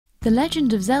The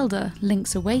Legend of Zelda: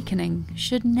 Link's Awakening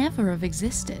should never have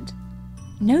existed.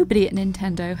 Nobody at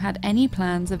Nintendo had any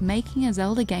plans of making a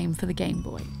Zelda game for the Game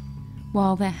Boy.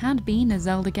 While there had been a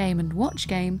Zelda game and Watch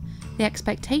game, the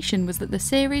expectation was that the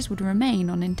series would remain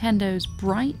on Nintendo's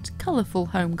bright, colourful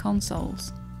home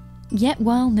consoles. Yet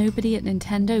while nobody at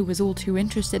Nintendo was all too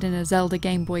interested in a Zelda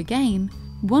Game Boy game,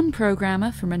 one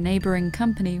programmer from a neighbouring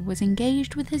company was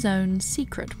engaged with his own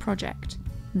secret project.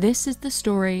 This is the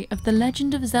story of The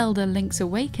Legend of Zelda: Link's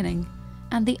Awakening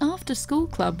and the after-school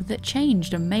club that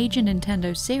changed a major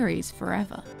Nintendo series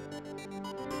forever.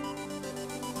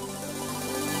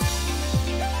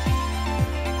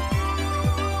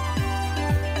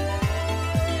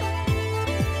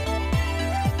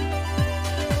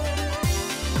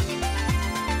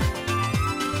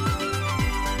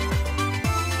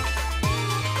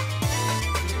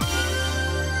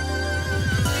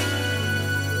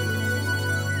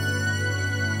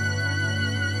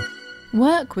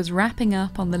 Work was wrapping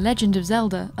up on The Legend of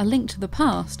Zelda: A Link to the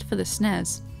Past for the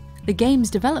SNES. The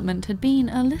game's development had been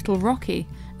a little rocky,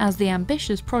 as the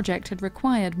ambitious project had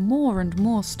required more and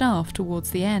more staff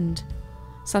towards the end.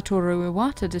 Satoru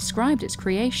Iwata described its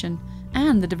creation,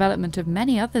 and the development of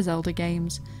many other Zelda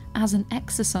games, as an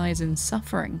exercise in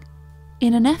suffering.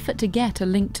 In an effort to get A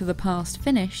Link to the Past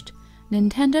finished,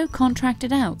 Nintendo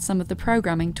contracted out some of the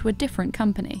programming to a different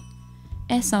company.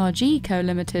 SRG Co.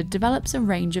 Limited develops a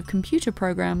range of computer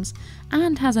programs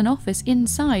and has an office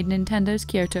inside Nintendo's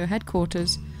Kyoto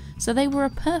headquarters, so they were a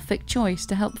perfect choice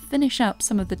to help finish up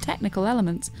some of the technical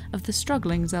elements of the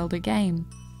struggling Zelda game.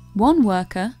 One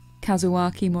worker,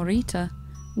 Kazuaki Morita,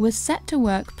 was set to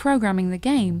work programming the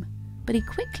game, but he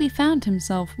quickly found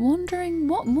himself wondering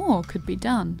what more could be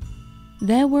done.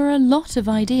 There were a lot of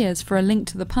ideas for A Link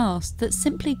to the Past that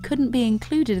simply couldn't be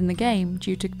included in the game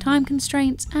due to time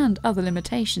constraints and other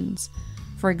limitations.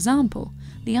 For example,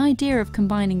 the idea of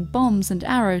combining bombs and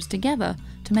arrows together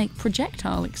to make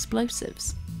projectile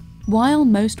explosives. While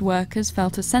most workers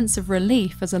felt a sense of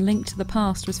relief as A Link to the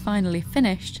Past was finally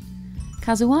finished,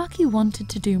 Kazuaki wanted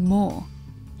to do more.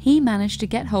 He managed to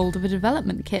get hold of a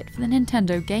development kit for the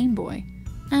Nintendo Game Boy,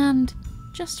 and,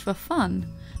 just for fun,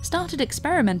 started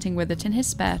experimenting with it in his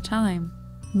spare time.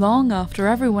 Long after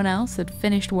everyone else had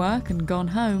finished work and gone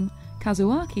home,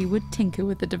 Kazuaki would tinker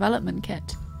with the development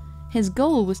kit. His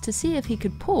goal was to see if he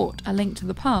could port A Link to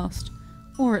the Past,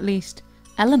 or at least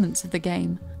elements of the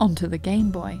game, onto the Game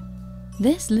Boy.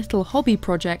 This little hobby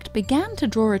project began to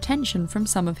draw attention from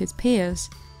some of his peers.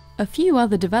 A few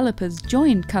other developers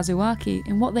joined Kazuaki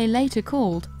in what they later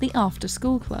called the After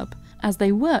School Club, as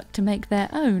they worked to make their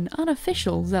own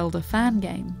unofficial Zelda fan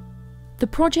game. The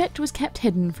project was kept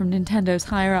hidden from Nintendo's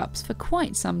higher-ups for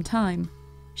quite some time.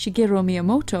 Shigeru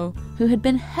Miyamoto, who had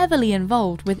been heavily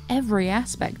involved with every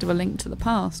aspect of A Link to the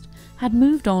Past, had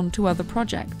moved on to other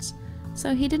projects,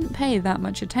 so he didn't pay that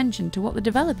much attention to what the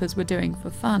developers were doing for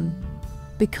fun.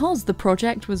 Because the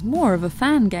project was more of a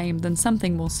fan game than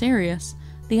something more serious,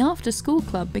 the After School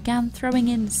Club began throwing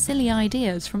in silly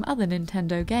ideas from other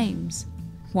Nintendo games.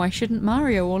 Why shouldn't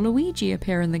Mario or Luigi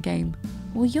appear in the game?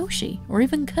 Or Yoshi, or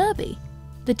even Kirby?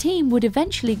 The team would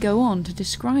eventually go on to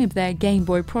describe their Game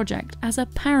Boy project as a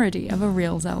parody of a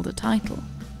real Zelda title.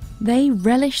 They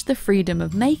relished the freedom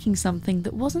of making something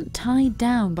that wasn't tied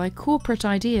down by corporate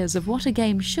ideas of what a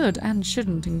game should and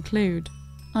shouldn't include.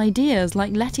 Ideas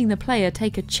like letting the player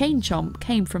take a chain chomp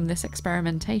came from this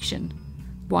experimentation.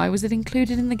 Why was it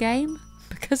included in the game?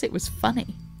 Because it was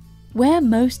funny. Where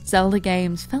most Zelda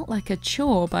games felt like a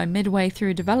chore by midway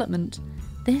through development,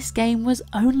 this game was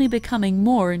only becoming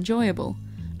more enjoyable,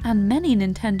 and many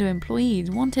Nintendo employees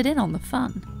wanted in on the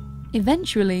fun.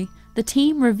 Eventually, the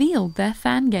team revealed their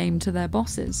fan game to their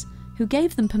bosses, who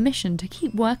gave them permission to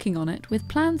keep working on it with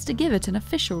plans to give it an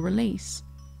official release.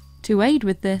 To aid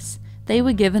with this, they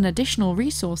were given additional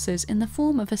resources in the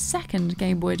form of a second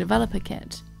Game Boy developer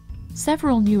kit.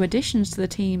 Several new additions to the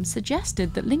team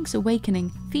suggested that Link's Awakening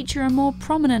feature a more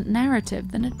prominent narrative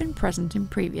than had been present in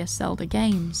previous Zelda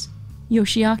games.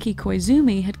 Yoshiaki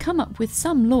Koizumi had come up with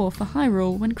some lore for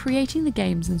Hyrule when creating the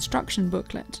game's instruction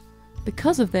booklet.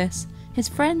 Because of this, his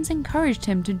friends encouraged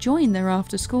him to join their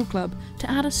after-school club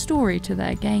to add a story to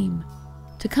their game.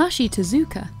 Takashi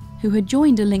Tezuka, who had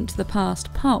joined A Link to the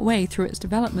Past partway through its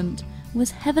development,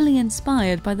 was heavily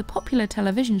inspired by the popular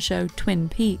television show Twin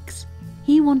Peaks.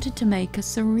 He wanted to make a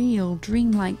surreal,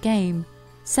 dreamlike game,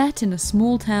 set in a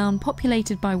small town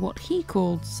populated by what he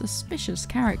called suspicious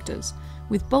characters,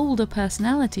 with bolder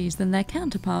personalities than their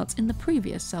counterparts in the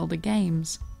previous Zelda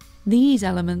games. These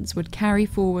elements would carry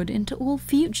forward into all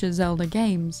future Zelda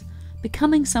games,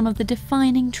 becoming some of the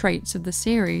defining traits of the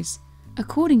series.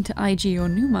 According to Eiji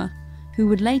Onuma, who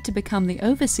would later become the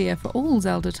overseer for all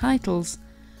Zelda titles,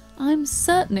 I'm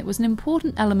certain it was an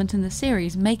important element in the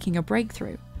series making a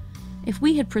breakthrough. If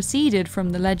we had proceeded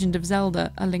from The Legend of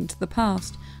Zelda: A Link to the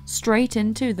Past straight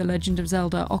into The Legend of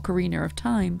Zelda: Ocarina of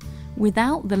Time,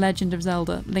 without The Legend of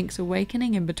Zelda: Link's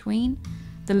Awakening in between,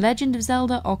 The Legend of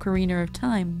Zelda: Ocarina of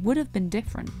Time would have been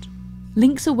different.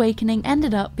 Link's Awakening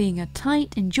ended up being a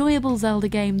tight, enjoyable Zelda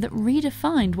game that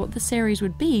redefined what the series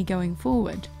would be going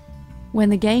forward. When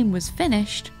the game was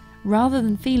finished, rather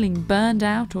than feeling burned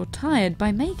out or tired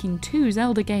by making 2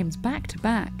 Zelda games back to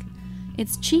back,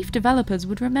 its chief developers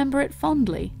would remember it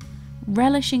fondly,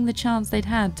 relishing the chance they'd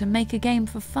had to make a game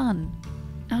for fun,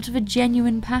 out of a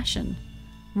genuine passion,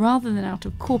 rather than out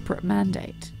of corporate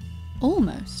mandate.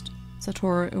 Almost,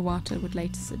 Satoru Iwata would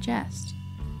later suggest,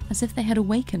 as if they had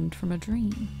awakened from a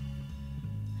dream.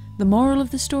 The moral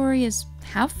of the story is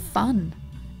have fun,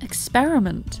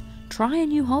 experiment, try a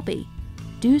new hobby,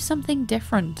 do something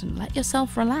different and let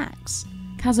yourself relax.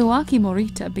 Kazuaki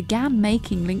Morita began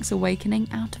making Link's Awakening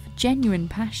out of a genuine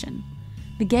passion.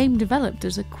 The game developed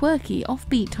as a quirky,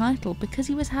 offbeat title because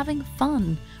he was having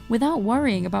fun, without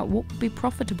worrying about what would be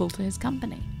profitable to his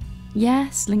company.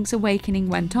 Yes, Link's Awakening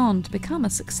went on to become a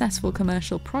successful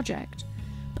commercial project,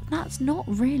 but that's not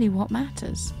really what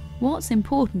matters. What's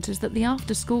important is that the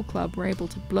after-school club were able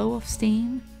to blow off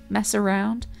steam, mess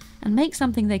around, and make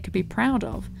something they could be proud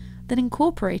of that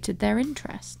incorporated their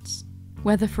interests.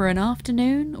 Whether for an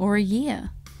afternoon or a year,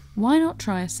 why not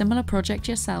try a similar project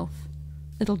yourself?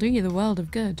 It'll do you the world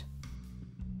of good.